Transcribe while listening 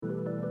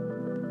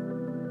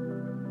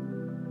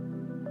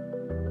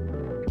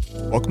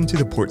Welcome to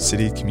the Port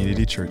City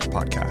Community Church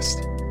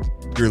podcast.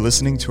 You're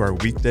listening to our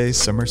weekday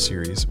summer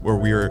series where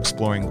we are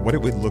exploring what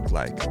it would look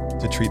like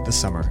to treat the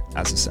summer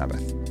as a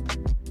Sabbath.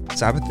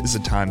 Sabbath is a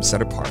time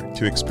set apart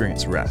to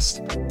experience rest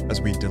as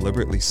we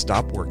deliberately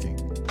stop working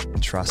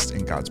and trust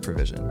in God's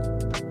provision.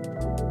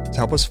 To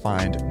help us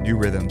find new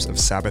rhythms of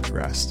Sabbath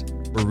rest,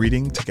 we're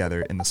reading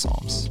together in the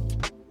Psalms.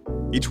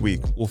 Each week,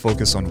 we'll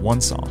focus on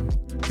one psalm,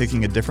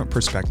 taking a different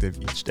perspective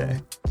each day.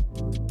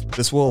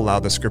 This will allow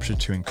the scripture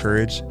to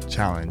encourage,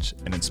 challenge,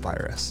 and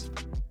inspire us.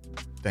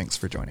 Thanks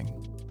for joining.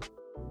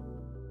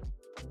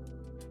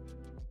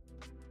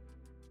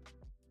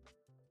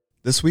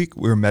 This week,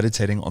 we're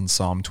meditating on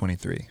Psalm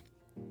 23.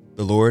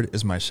 The Lord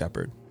is my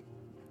shepherd.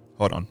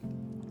 Hold on.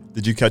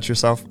 Did you catch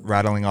yourself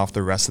rattling off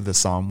the rest of the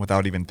psalm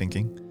without even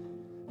thinking?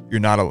 You're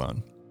not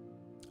alone.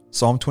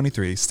 Psalm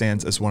 23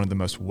 stands as one of the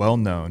most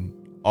well-known,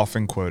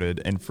 often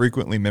quoted, and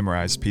frequently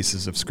memorized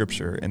pieces of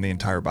scripture in the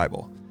entire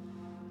Bible.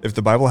 If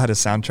the Bible had a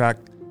soundtrack,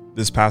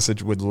 this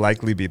passage would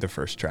likely be the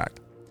first track.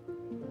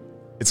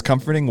 Its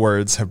comforting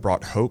words have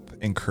brought hope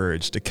and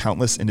courage to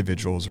countless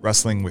individuals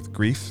wrestling with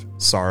grief,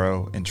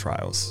 sorrow, and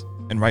trials,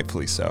 and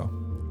rightfully so.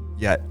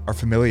 Yet, our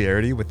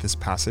familiarity with this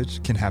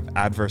passage can have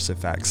adverse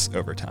effects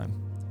over time.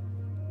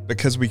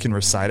 Because we can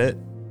recite it,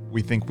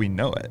 we think we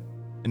know it,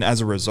 and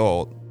as a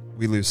result,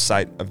 we lose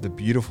sight of the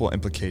beautiful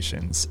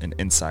implications and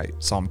insight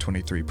Psalm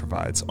 23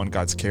 provides on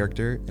God's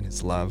character and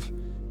his love,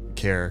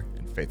 care,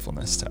 and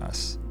faithfulness to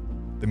us.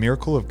 The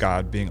miracle of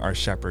God being our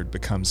shepherd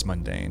becomes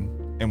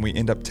mundane, and we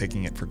end up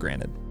taking it for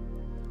granted.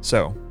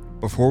 So,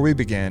 before we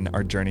begin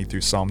our journey through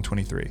Psalm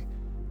 23,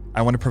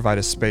 I want to provide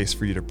a space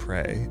for you to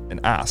pray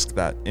and ask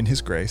that, in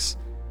his grace,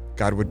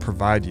 God would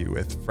provide you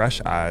with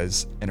fresh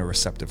eyes and a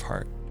receptive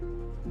heart.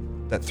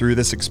 That through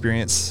this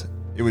experience,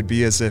 it would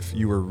be as if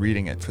you were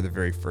reading it for the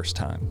very first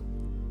time.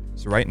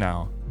 So right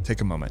now,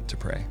 take a moment to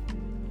pray.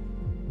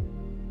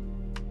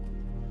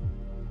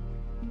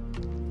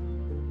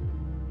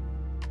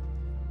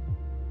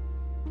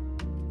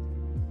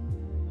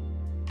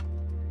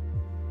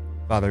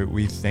 Father,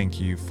 we thank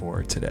you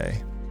for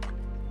today.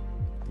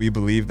 We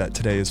believe that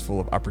today is full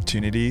of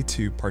opportunity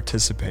to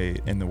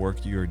participate in the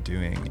work you are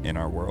doing in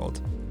our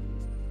world.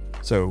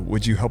 So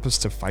would you help us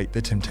to fight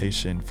the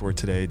temptation for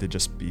today to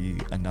just be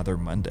another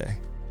Monday?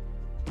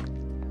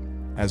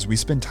 As we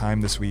spend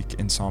time this week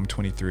in Psalm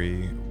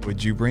 23,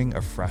 would you bring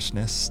a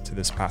freshness to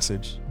this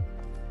passage?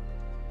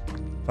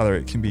 Father,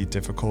 it can be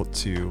difficult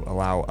to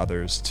allow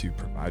others to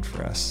provide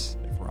for us,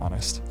 if we're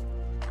honest.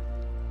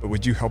 But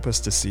would you help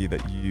us to see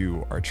that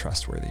you are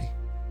trustworthy,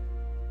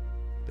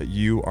 that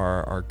you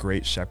are our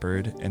great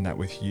shepherd, and that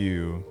with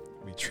you,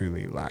 we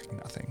truly lack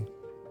nothing.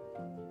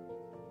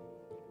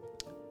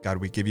 God,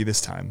 we give you this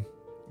time.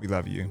 We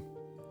love you,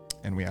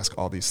 and we ask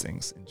all these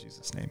things in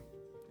Jesus' name.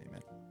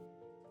 Amen.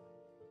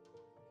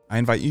 I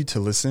invite you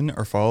to listen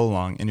or follow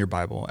along in your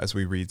Bible as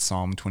we read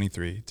Psalm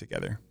 23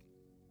 together.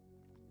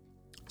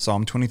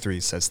 Psalm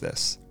 23 says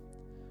this: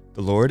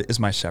 "The Lord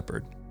is my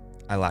shepherd.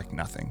 I lack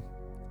nothing.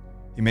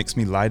 He makes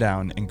me lie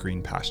down in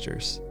green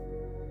pastures.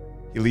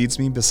 He leads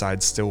me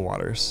beside still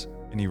waters,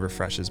 and he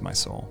refreshes my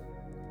soul.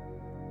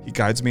 He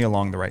guides me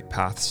along the right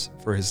paths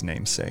for his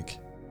name's sake.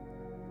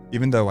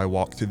 Even though I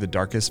walk through the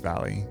darkest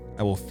valley,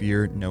 I will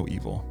fear no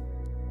evil,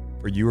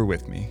 for you are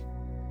with me.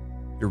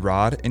 Your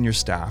rod and your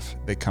staff,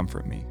 they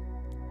comfort me.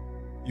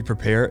 You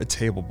prepare a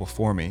table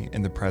before me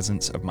in the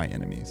presence of my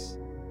enemies.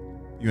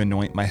 You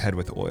anoint my head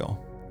with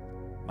oil.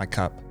 My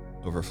cup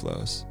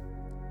overflows.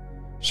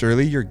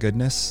 Surely your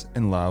goodness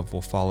and love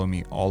will follow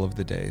me all of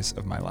the days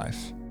of my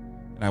life,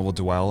 and I will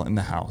dwell in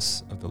the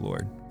house of the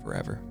Lord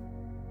forever."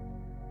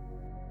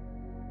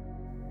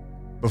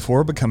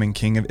 Before becoming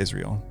king of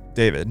Israel,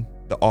 David,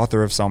 the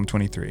author of Psalm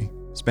 23,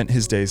 spent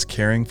his days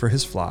caring for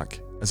his flock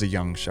as a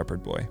young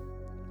shepherd boy.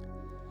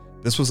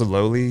 This was a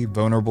lowly,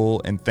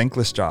 vulnerable, and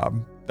thankless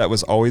job that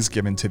was always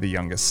given to the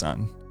youngest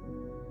son.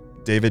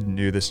 David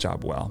knew this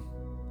job well.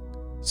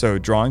 So,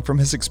 drawing from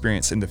his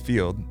experience in the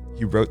field,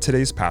 he wrote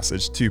today's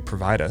passage to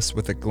provide us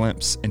with a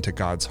glimpse into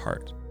God's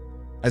heart.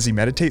 As he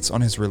meditates on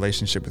his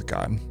relationship with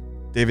God,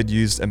 David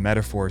used a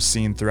metaphor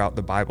seen throughout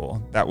the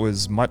Bible that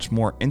was much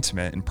more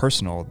intimate and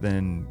personal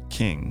than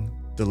king,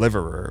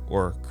 deliverer,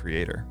 or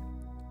creator.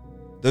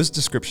 Those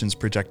descriptions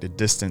projected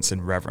distance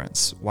and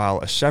reverence, while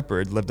a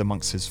shepherd lived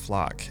amongst his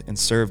flock and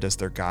served as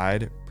their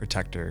guide,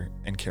 protector,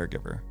 and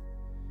caregiver.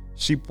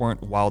 Sheep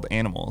weren't wild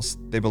animals,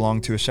 they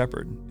belonged to a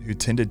shepherd who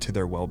tended to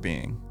their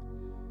well-being.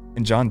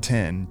 In John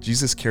 10,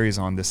 Jesus carries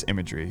on this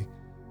imagery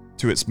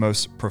to its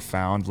most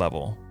profound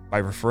level by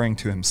referring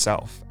to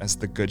himself as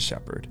the good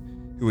shepherd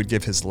who would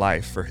give his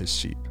life for his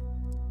sheep.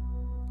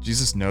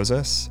 Jesus knows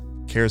us,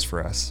 cares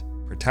for us,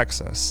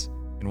 protects us,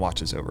 and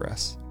watches over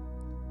us.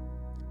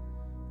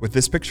 With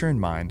this picture in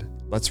mind,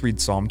 let's read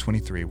Psalm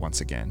 23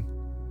 once again.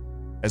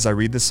 As I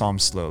read the psalm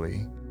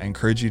slowly, I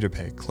encourage you to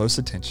pay close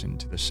attention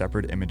to the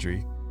shepherd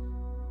imagery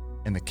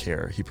and the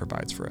care he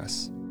provides for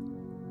us.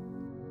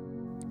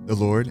 The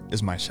Lord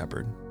is my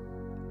shepherd.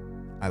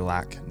 I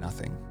lack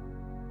nothing.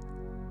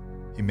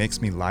 He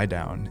makes me lie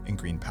down in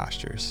green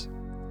pastures.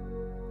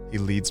 He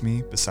leads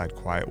me beside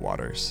quiet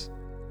waters.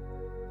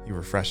 He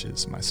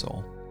refreshes my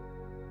soul.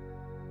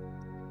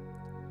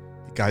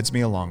 He guides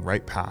me along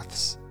right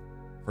paths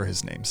for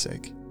his name's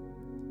sake.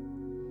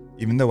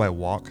 Even though I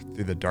walk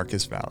through the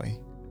darkest valley,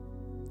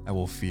 I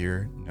will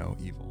fear no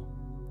evil.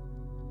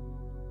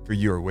 For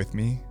you are with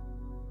me,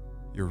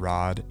 your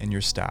rod and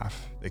your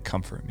staff, they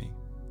comfort me.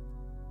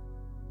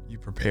 You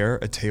prepare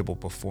a table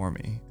before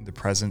me in the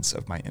presence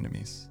of my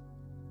enemies.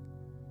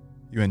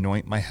 You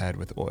anoint my head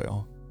with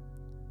oil.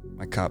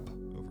 My cup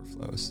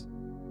overflows.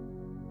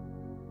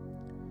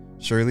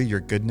 Surely your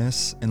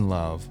goodness and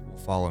love will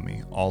follow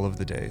me all of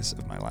the days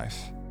of my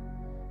life,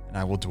 and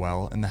I will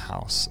dwell in the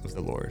house of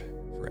the Lord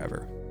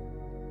forever.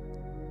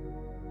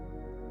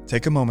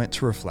 Take a moment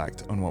to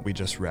reflect on what we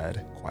just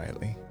read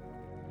quietly.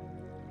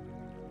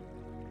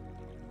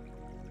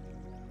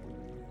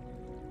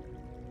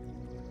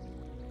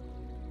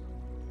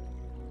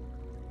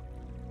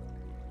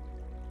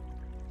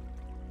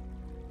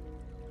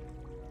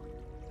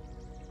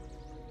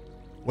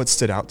 What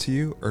stood out to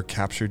you or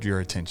captured your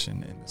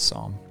attention in this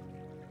psalm?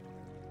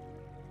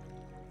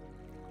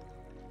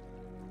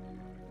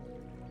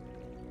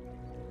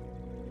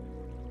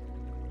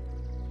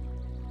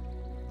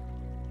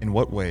 In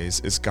what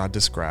ways is God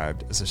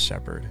described as a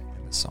shepherd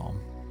in the psalm?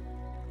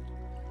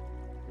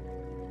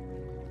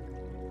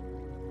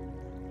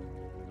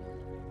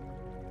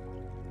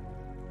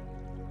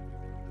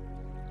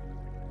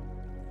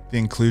 The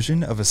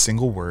inclusion of a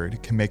single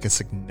word can make a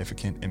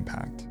significant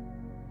impact.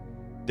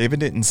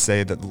 David didn't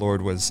say that the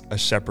Lord was a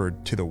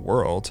shepherd to the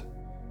world,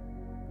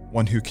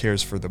 one who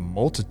cares for the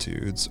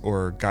multitudes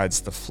or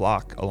guides the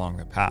flock along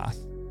the path.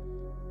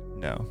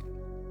 No.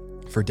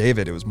 For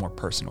David, it was more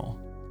personal.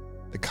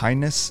 The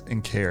kindness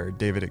and care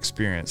David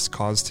experienced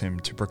caused him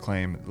to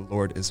proclaim, "The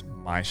Lord is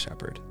my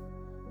shepherd."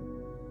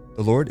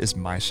 The Lord is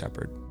my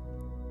shepherd.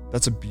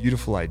 That's a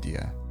beautiful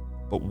idea,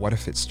 but what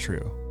if it's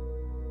true?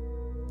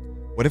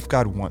 What if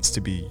God wants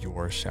to be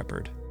your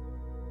shepherd?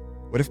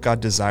 What if God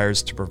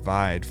desires to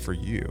provide for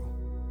you,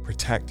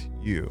 protect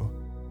you,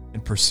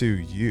 and pursue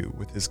you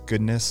with his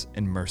goodness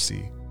and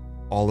mercy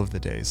all of the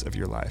days of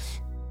your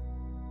life?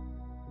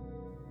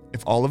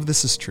 If all of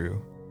this is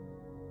true,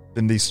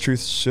 then these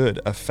truths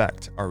should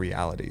affect our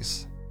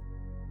realities.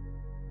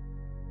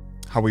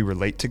 How we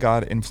relate to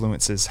God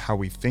influences how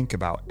we think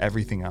about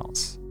everything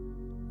else.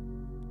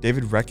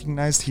 David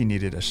recognized he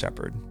needed a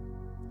shepherd,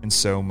 and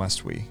so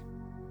must we.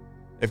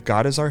 If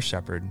God is our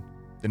shepherd,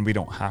 then we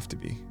don't have to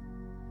be.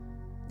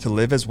 To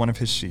live as one of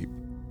his sheep,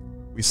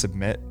 we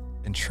submit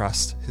and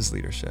trust his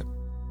leadership,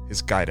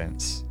 his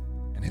guidance,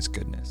 and his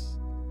goodness.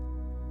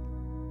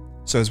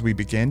 So as we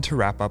begin to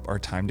wrap up our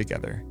time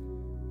together,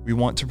 we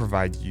want to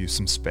provide you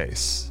some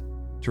space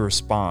to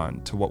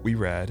respond to what we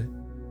read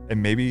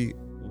and maybe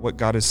what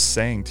God is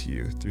saying to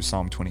you through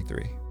Psalm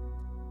 23.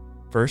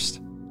 First,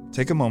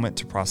 take a moment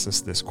to process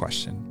this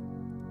question.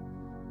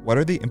 What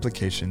are the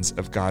implications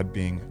of God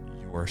being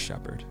your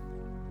shepherd?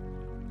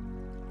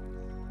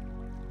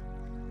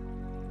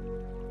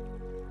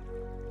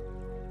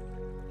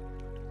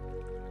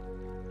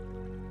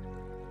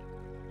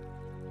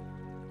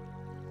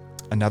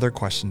 Another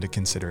question to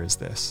consider is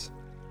this: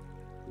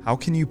 how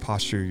can you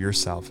posture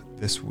yourself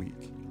this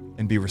week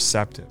and be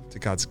receptive to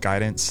God's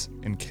guidance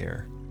and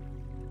care?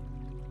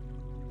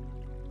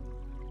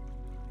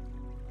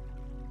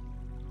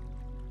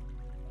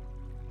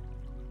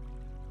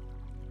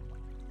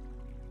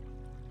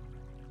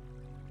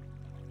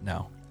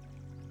 Now,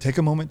 take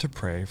a moment to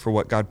pray for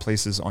what God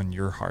places on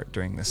your heart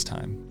during this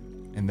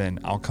time, and then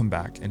I'll come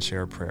back and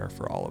share a prayer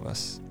for all of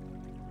us.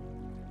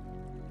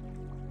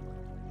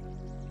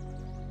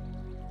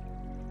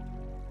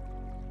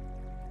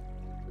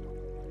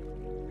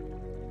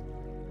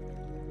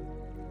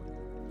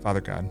 Father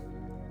God,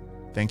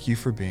 thank you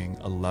for being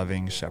a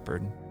loving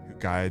shepherd who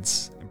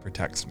guides and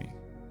protects me.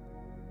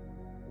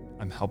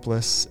 I'm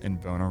helpless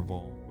and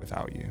vulnerable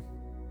without you.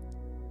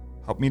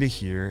 Help me to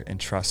hear and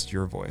trust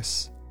your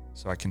voice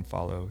so I can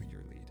follow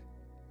your lead.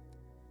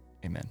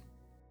 Amen.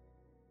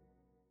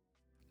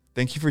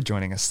 Thank you for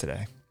joining us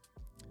today.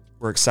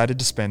 We're excited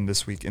to spend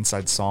this week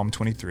inside Psalm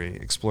 23,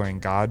 exploring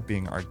God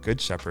being our good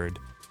shepherd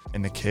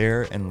and the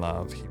care and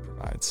love he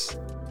provides.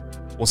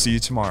 We'll see you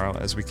tomorrow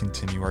as we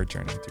continue our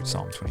journey through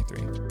Psalm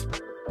 23.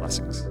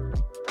 Blessings.